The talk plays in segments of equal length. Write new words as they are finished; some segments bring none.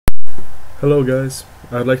Hello guys,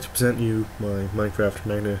 I'd like to present you my Minecraft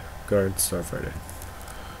MagnaGuard Starfighter.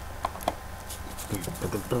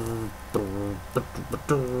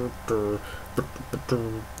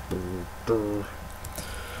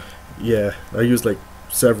 Yeah, I use like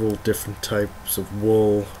several different types of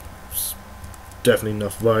wool. It's definitely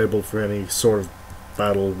not viable for any sort of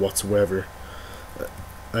battle whatsoever.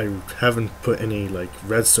 I haven't put any like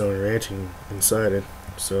redstone or anything inside it,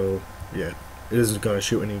 so yeah, it isn't gonna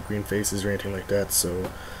shoot any green faces or anything like that, so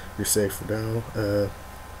you're safe for now.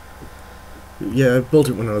 Yeah, I built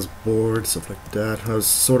it when I was bored, stuff like that. I was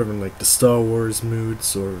sort of in like the Star Wars mood,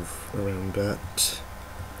 sort of around that.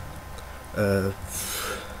 Uh,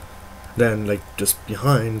 then like just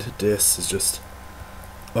behind this is just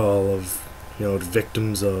all of the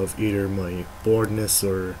victims of either my boredness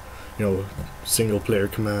or single player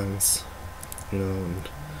commands, and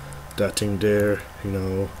that thing there,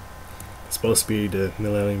 it's supposed to be the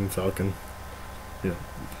Millennium Falcon.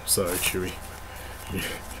 Sorry, Chewie.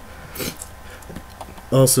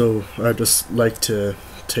 Also, I'd just like to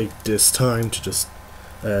take this time to just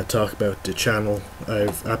talk about the channel.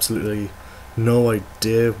 I've absolutely no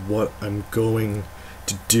idea what I'm going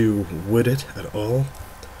to do with it at all.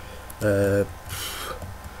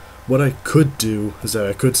 What I could do is that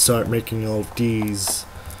I could start making all of these,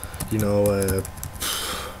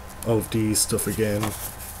 all of these stuff again.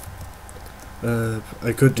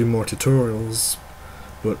 I could do more tutorials,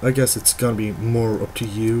 but I guess it's gonna be more up to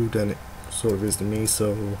you than it sort of is to me,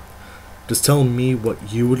 so just tell me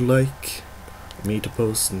what you would like me to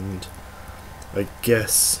post, and I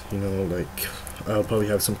guess, like, I'll probably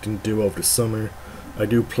have something to do over the summer. I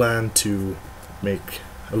do plan to make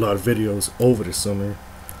a lot of videos over the summer,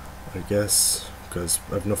 I guess, because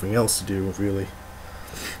I have nothing else to do, really.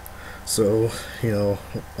 So,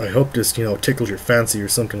 I hope this, tickles your fancy or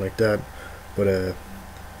something like that, but,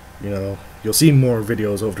 you'll see more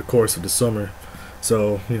videos over the course of the summer,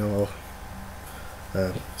 so,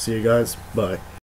 see you guys, bye.